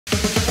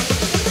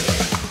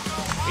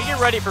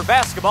ready for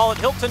basketball at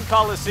Hilton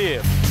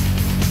Coliseum.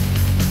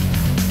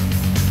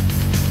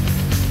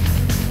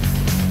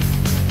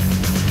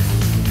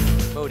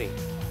 Moody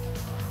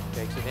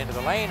takes it into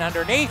the lane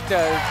underneath to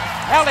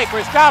Hallie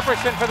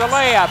Christopherson for the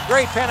layup.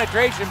 Great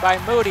penetration by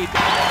Moody.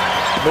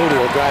 Moody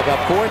will drive up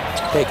court,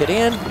 take it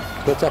in,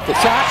 puts up the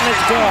shot, and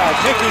it's good.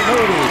 Nikki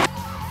Moody.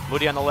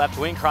 Moody on the left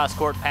wing,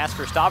 cross-court pass,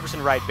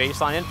 Christopherson right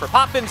baseline in for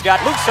Poppins,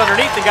 got loose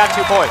underneath and got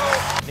 2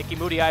 points. Nikki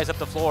Moody eyes up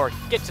the floor,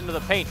 gets into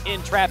the paint,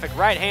 in traffic,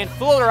 right hand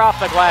floater off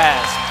the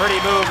glass. Pretty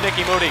move,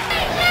 Nikki Moody.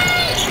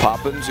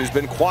 Poppins, who's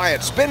been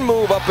quiet, spin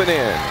move up and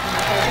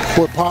in.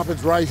 Boy,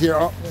 Poppins right here,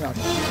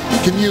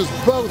 can use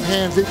both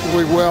hands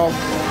equally well.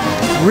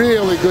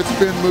 Really good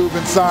spin move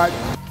inside.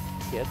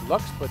 Kid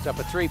looks, puts up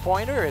a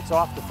three-pointer. It's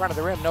off the front of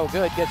the rim, no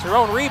good. Gets her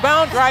own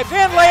rebound, drives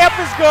in, layup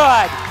is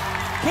good.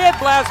 Kid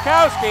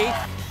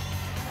Blaskowski.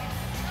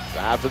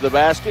 Drive to the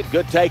basket.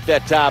 Good take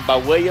that time by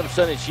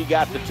Williamson, and she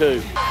got the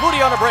 2. Moody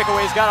on a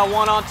breakaway. He's got a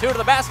 1-on-2 to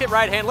the basket.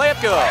 Right hand layup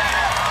good.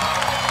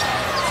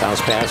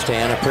 Bounce pass to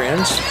Anna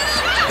Prinz.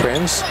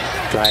 Prinz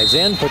drives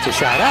in, puts a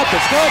shot up.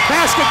 It's good.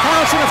 Basket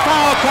counts and a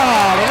foul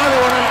call. Another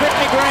one on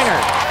Brittany Griner.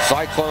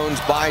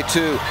 Cyclones by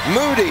 2.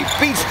 Moody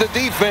beats the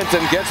defense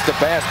and gets the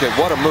basket.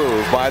 What a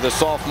move by the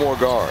sophomore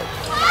guard.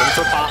 In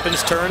for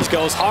Poppins, turns,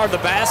 goes hard. The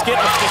basket.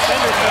 The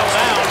defender fell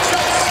down.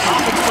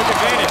 Poppins took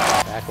advantage.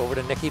 Back over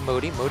to Nikki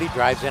Moody. Moody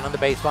drives in on the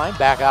baseline.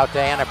 Back out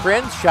to Anna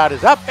Prinz. Shot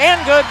is up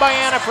and good by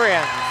Anna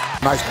Prinz.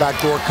 Nice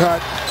backdoor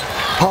cut.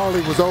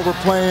 Harley was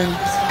overplaying.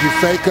 You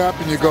fake up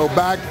and you go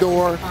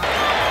backdoor.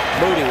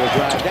 Moody will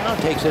drive down,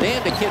 takes it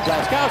in to Kid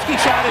Blaskowski.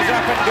 Shot is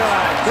up and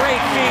good.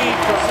 Great feed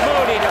from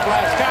Moody to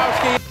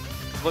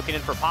Blaskowski. Looking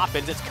in for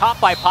Poppins. It's caught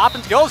by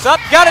Poppins. Goes up.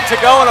 Got it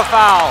to go and a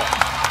foul.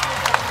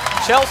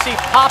 Chelsea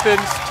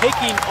Poppins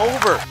taking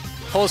over.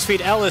 Pulls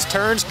feet Ellis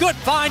turns. Good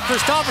find.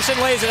 Christopherson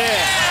lays it in.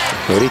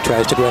 Moody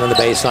tries to go in on the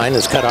baseline.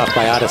 Is cut off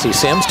by Odyssey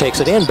Sims. Takes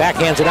it in.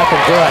 Backhands it up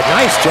and good.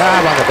 Nice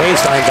job on the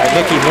baseline by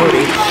Nikki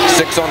Moody.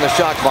 6 on the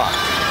shot clock.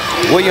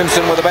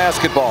 Williamson with a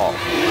basketball.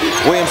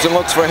 Williamson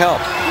looks for help.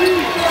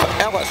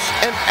 Ellis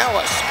and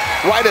Ellis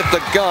right at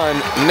the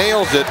gun.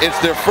 Nails it. It's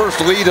their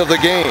first lead of the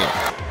game.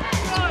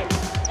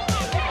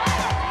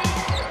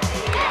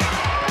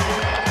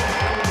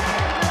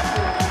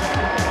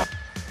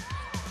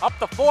 Up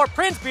the floor.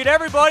 Prince beat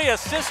everybody.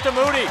 Assist to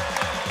Moody.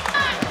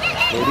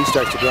 Moody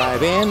starts to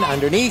drive in.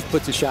 Underneath.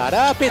 Puts a shot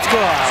up. It's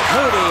good.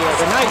 Moody with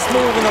a nice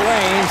move in the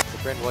lane.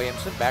 Bryn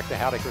Williamson back to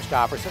Hallie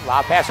Christopherson.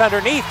 Lob pass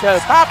underneath to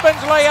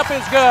Poppins. Layup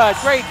is good.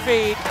 Great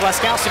feed.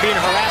 Blaskowski being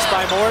harassed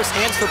by Morris.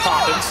 Hands for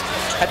Poppins.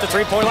 At the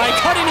three-point line.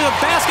 Cutting to the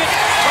basket.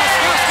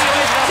 Blaskowski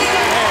lays it up with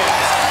her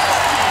hands.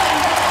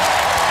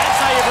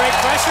 That's how you break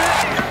pressure.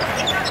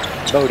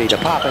 Moody to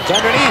Poppins.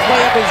 Underneath.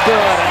 Layup is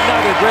good.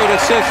 Another great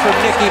assist from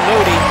Nikki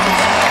Moody.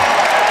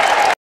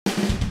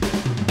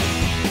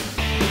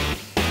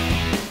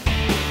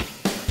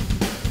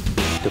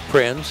 To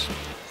Prinz.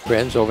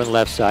 Prinz over on the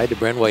left side to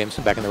Bryn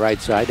Williamson, back on the right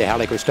side to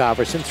Hallie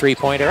Christopherson.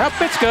 Three-pointer up,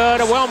 it's good.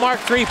 A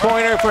well-marked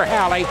three-pointer for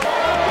Hallie.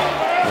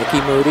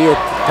 Nikki Moody at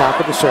the top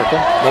of the circle.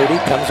 Moody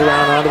comes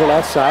around onto the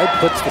left side,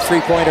 puts the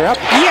three-pointer up.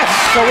 Yes!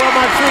 A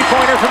well-marked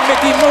three-pointer from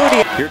Nikki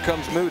Moody. Here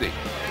comes Moody.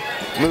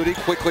 Moody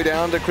quickly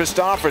down to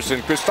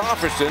Christopherson.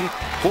 Christopherson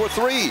for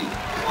 3.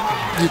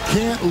 You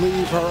can't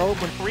leave her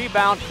open.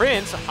 Rebound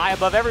Prince high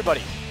above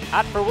everybody.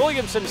 Out for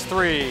Williamson's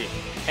 3.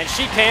 And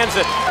she cans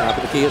it. Top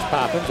of the key is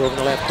Poppins over in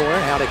the left corner.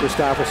 Hallie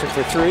Christopherson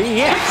for 3.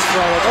 Yes!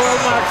 So a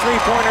well-marked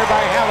three-pointer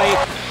by Hallie.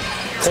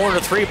 Corner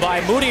 3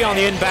 by Moody on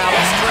the inbound.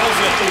 Drills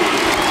it.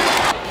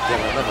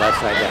 Gentlemen, left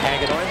side to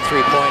Hagedorn.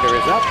 Three-pointer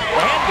is up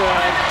and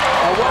good.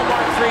 A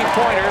well-marked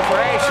three-pointer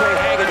for Ashley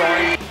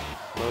Hagedorn.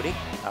 Moody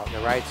out on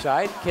the right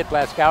side. Kid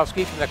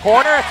Blaskowski from the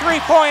corner. A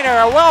three-pointer.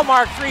 A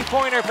well-marked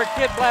three-pointer for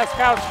Kid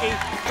Blaskowski.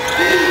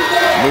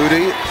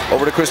 Moody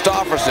over to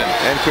Christopherson,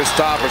 and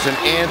Christopherson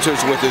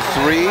answers with his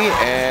 3,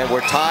 and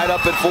we're tied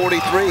up at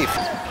 43.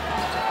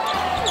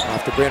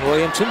 Off to Bryn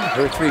Williamson.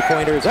 Her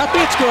three-pointer is up.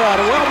 It's good.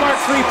 A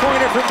well-marked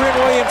three-pointer from Bryn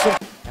Williamson.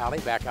 Hallie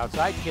back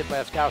outside. Kid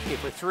Blaskowski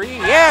for 3.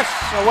 Yes!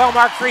 A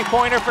well-marked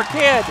three-pointer for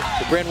Kid.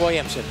 To Bryn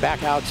Williamson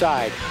back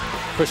outside.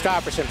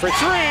 Christopherson for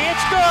 3.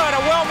 It's good.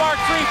 A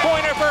well-marked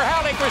three-pointer for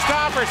Hallie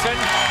Christopherson.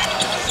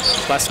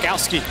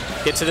 Blaskowski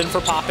gets it in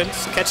for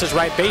Poppins. Catches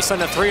right base on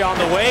the 3 on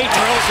the way.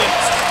 Drills it.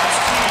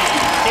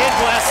 Kid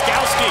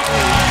Blaskowski.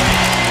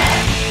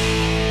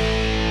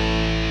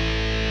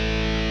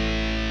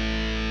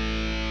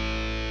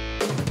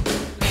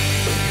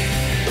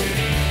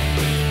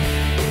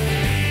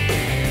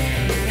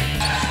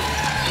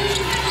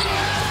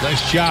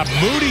 Nice job.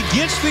 Moody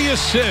gets the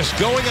assist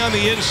going on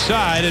the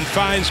inside and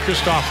finds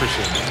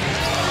Christopherson.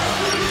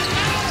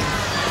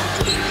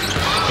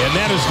 And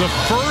that is the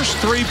first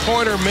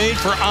three-pointer made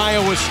for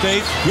Iowa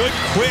State. Good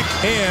quick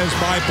hands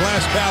by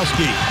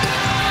Blaskowski.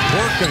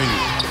 Working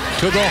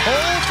to the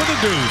hole for the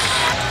deuce.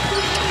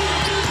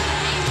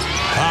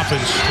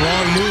 Poppins,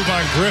 strong move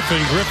on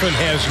Griffin. Griffin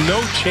has no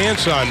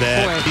chance on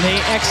that. Boy, they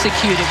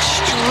execute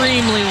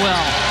extremely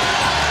well.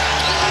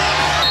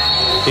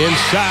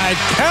 Inside,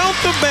 count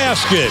the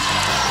basket.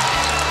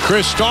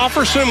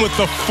 Christopherson with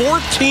the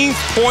 14th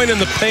point in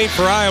the paint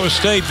for Iowa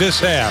State this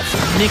half.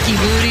 Nikki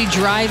Moody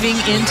driving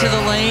into the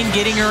lane,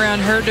 getting around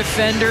her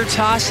defender,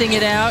 tossing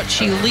it out.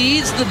 She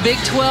leads the Big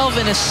 12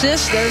 in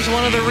assists. There's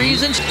one of the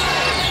reasons.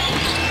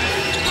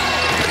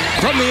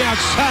 From the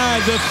outside,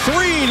 the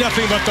three,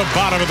 nothing but the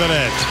bottom of the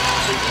net.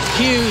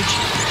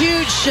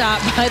 Huge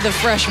shot by the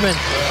freshman.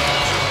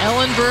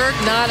 Ellenberg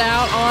not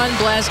out on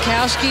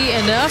Blaskowski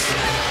enough.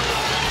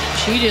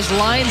 She just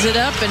lines it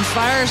up and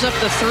fires up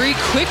the three.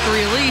 Quick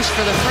release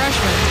for the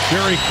freshman.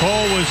 Jerry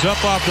Cole was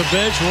up off the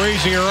bench,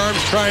 raising her arms,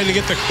 trying to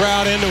get the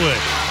crowd into it.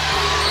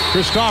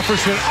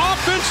 Christopherson,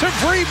 offensive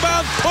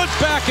rebound, put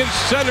back and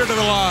center to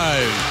the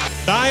line.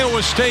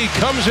 Iowa State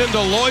comes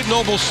into Lloyd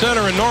Noble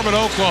Center in Norman,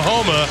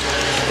 Oklahoma,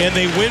 and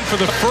they win for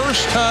the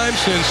first time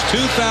since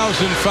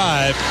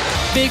 2005.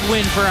 Big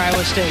win for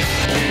Iowa State.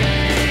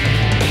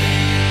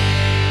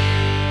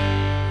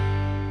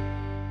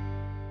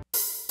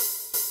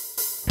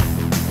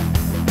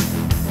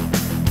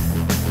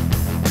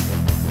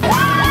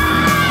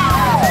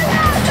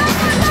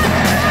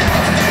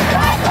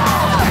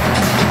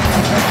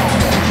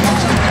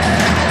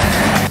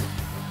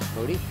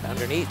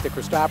 Underneath to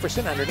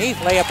Christopherson. Underneath,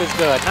 layup is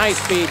good. Nice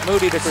feed,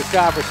 Moody to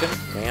Christopherson.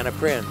 Anna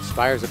Prinz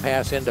fires a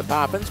pass into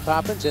Poppins.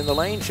 Poppins in the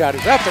lane, shot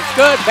is up, it's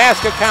good.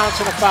 Basket counts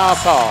and a foul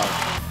call.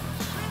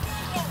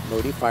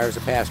 Moody fires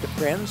a pass to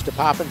Prinz, to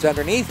Poppins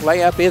underneath,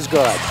 layup is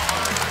good.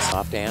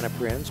 Off to Anna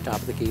Prinz, top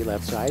of the key,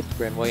 left side.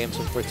 Bryn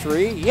Williamson for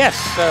three. Yes,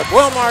 a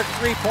well-marked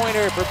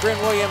three-pointer for Bryn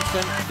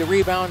Williamson. The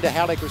rebound to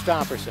Hallie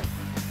Christopherson.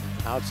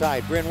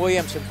 Outside, Bryn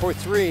Williamson for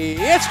three.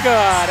 It's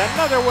good.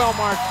 Another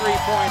well-marked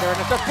three-pointer, and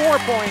it's a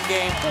four-point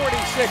game,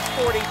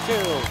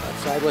 46-42.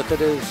 Outside with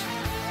it is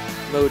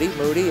Moody.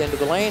 Moody into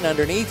the lane,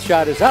 underneath.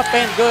 Shot is up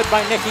and good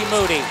by Nikki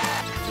Moody.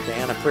 To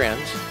Anna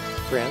Prinz.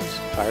 Prinz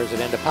fires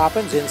it into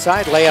Poppins.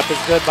 Inside, layup is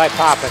good by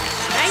Poppins.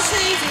 Nice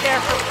and easy there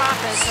for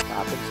Poppins.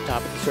 Poppins, top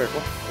of the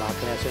circle. Long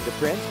pass into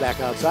Prinz. Back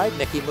outside.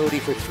 Nikki Moody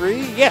for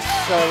three. Yes,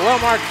 a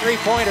well-marked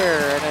three-pointer,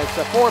 and it's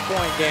a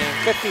four-point game,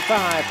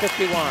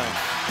 55-51.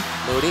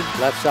 Moody,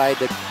 left side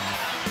to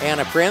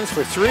Anna Prinz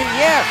for three.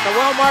 Yes, a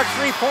well-marked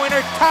three-pointer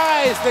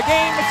ties the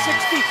game at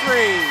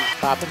 63.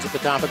 Poppins at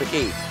the top of the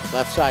key.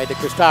 Left side to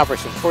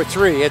Christopherson for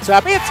three. It's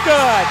up. It's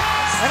good.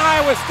 And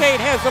Iowa State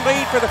has the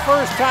lead for the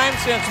first time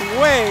since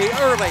way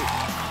early.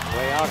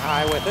 Way out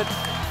high with it.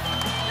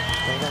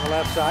 Thing on the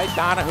left side.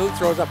 Donahue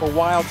throws up a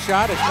wild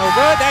shot. It's no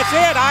good. That's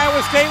it.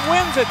 Iowa State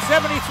wins it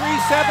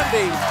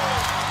 73-70.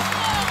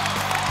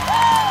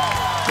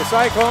 The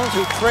Cyclones,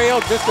 who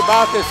trailed just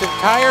about this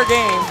entire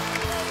game,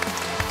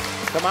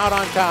 come out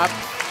on top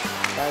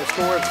by a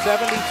score of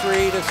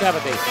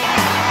 73-70.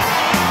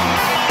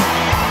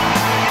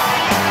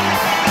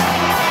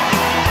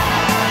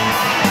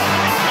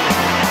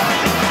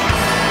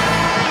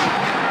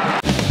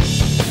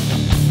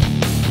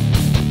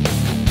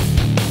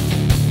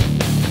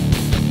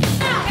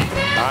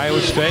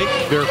 Iowa State,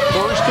 their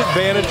first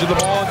advantage of the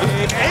ball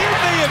game, and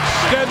they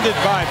extended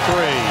by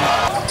three.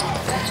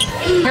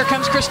 Here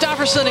comes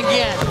Christopherson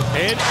again.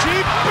 And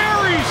she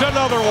buries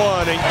another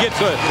one and gets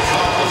a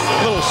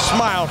little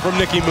smile from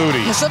Nikki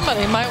Moody.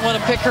 Somebody might want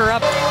to pick her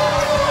up.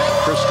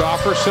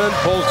 Christopherson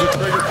pulls the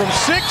trigger from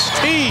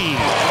 16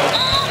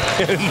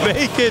 and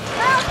make it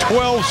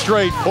 12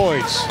 straight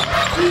points.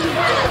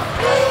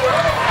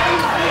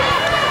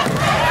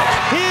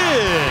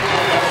 Hit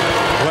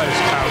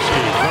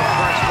Blaskowski, the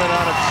freshman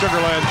out of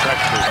Sugar Land,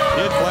 Texas.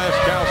 Hit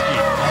Blaskowski,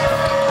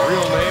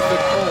 real name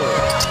Nicole.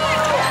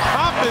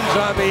 Poppins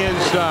on the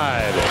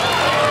inside.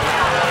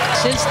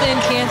 Since then,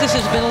 Kansas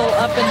has been a little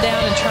up and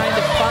down and trying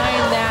to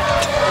find that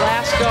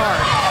last guard.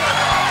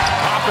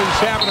 Poppins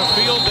having a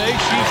field day.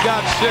 She's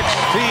got 16,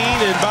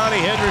 and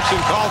Bonnie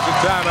Hendrickson calls a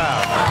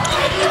timeout.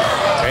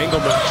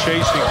 Engelman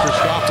chasing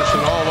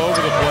Christopherson all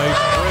over the place.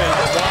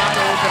 Prinz wide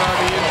open on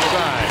the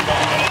inside.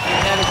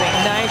 And that is a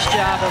nice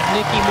job of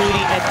Nikki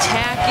Moody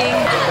attacking.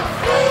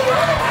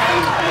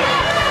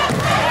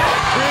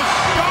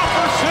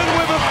 Christopherson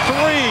with a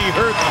three,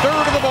 her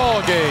third of the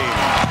ball game.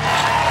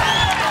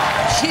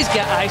 She's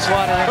got ice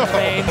water in her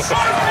veins.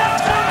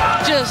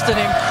 Just an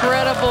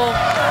incredible,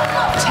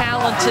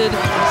 talented,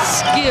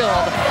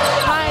 skilled,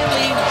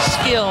 highly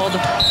skilled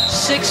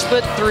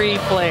 6'3"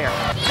 player.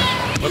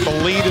 But the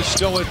lead is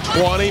still at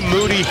 20.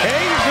 Moody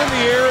hangs in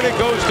the air and it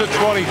goes to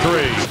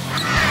 23.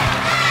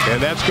 And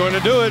that's going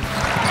to do it.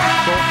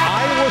 So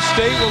Iowa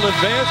State will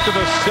advance to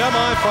the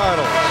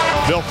semifinals.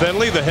 Bill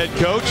Finley, the head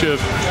coach of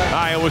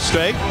Iowa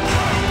State.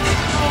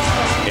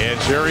 And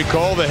Jerry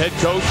Cole, the head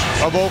coach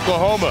of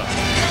Oklahoma.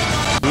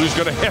 Who's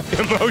going to have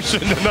emotion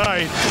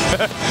tonight?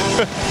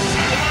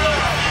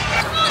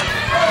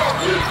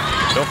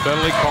 Bill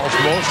Finley calls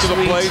most of the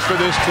plays for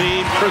this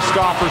team.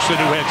 Christopherson,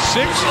 who had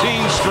 16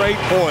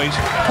 straight points.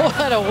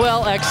 What a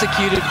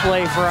well-executed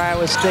play for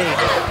Iowa State.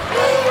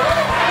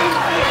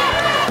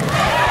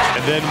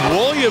 And then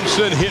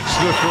Williamson hits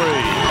the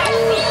three.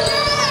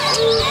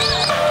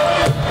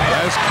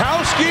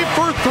 Blaskowski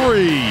for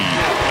three.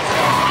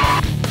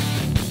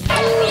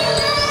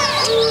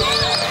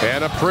 And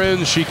Hannah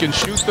Prinz, she can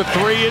shoot the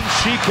three and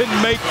she can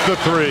make the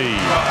three.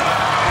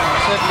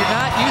 So if you're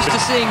not used to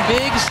seeing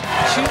bigs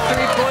shoot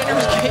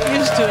three-pointers, get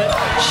used to it.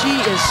 She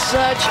is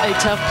such a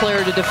tough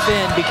player to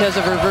defend because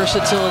of her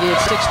versatility at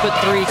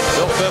 6'3".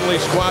 Bill Fenley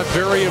squad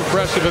very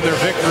impressive in their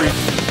victories.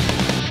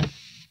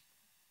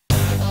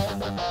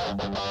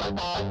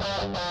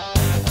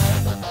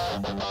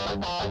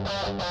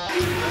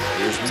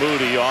 Here's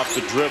Moody off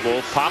the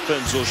dribble.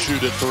 Poppins will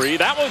shoot a three.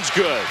 That one's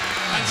good.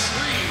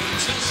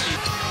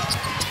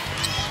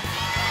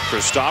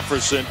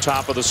 Christopherson,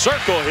 top of the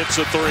circle, hits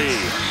a three.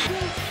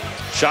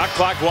 Shot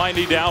clock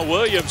winding down.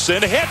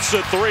 Williamson hits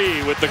a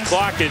three with the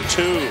clock at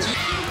 2.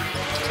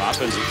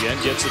 Poppins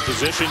again gets a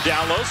position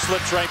down low,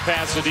 slips right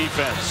past the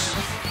defense.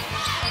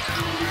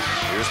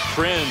 Here's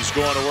Prinz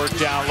going to work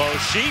down low.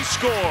 She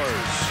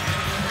scores.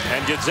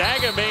 And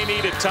Gonzaga may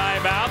need a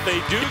timeout. They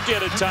do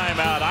get a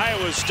timeout.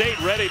 Iowa State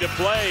ready to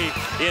play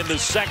in the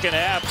second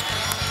half.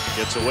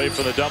 Gets away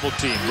from the double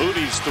team.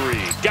 Moody's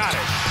three. Got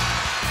it.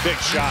 Big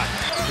shot.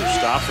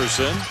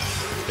 Christopherson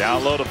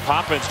down low to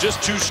Poppins.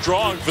 Just too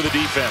strong for the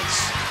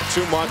defense.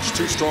 Too much,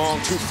 too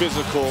strong, too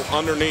physical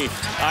underneath.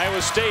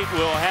 Iowa State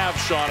will have,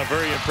 Sean, a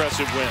very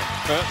impressive win.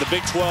 The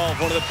Big 12,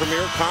 one of the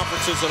premier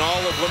conferences in all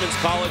of women's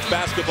college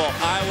basketball.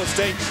 Iowa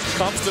State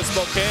comes to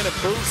Spokane and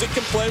proves it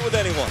can play with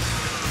anyone.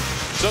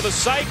 So the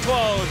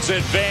Cyclones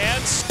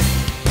advance.